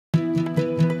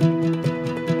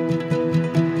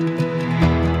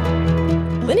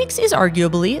Linux is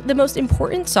arguably the most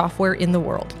important software in the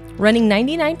world, running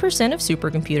 99% of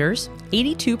supercomputers,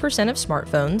 82% of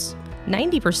smartphones,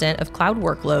 90% of cloud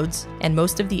workloads, and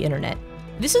most of the internet.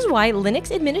 This is why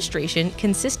Linux administration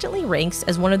consistently ranks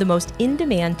as one of the most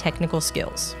in-demand technical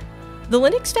skills. The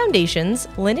Linux Foundation's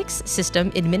Linux System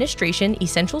Administration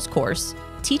Essentials course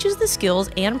teaches the skills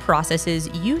and processes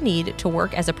you need to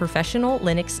work as a professional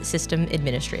Linux system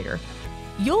administrator.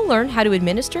 You'll learn how to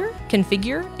administer,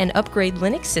 configure, and upgrade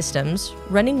Linux systems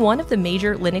running one of the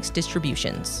major Linux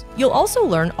distributions. You'll also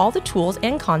learn all the tools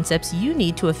and concepts you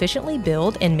need to efficiently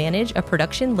build and manage a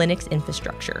production Linux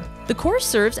infrastructure. The course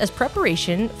serves as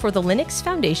preparation for the Linux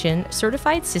Foundation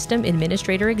Certified System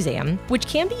Administrator exam, which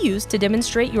can be used to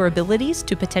demonstrate your abilities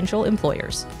to potential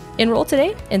employers. Enroll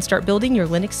today and start building your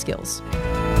Linux skills.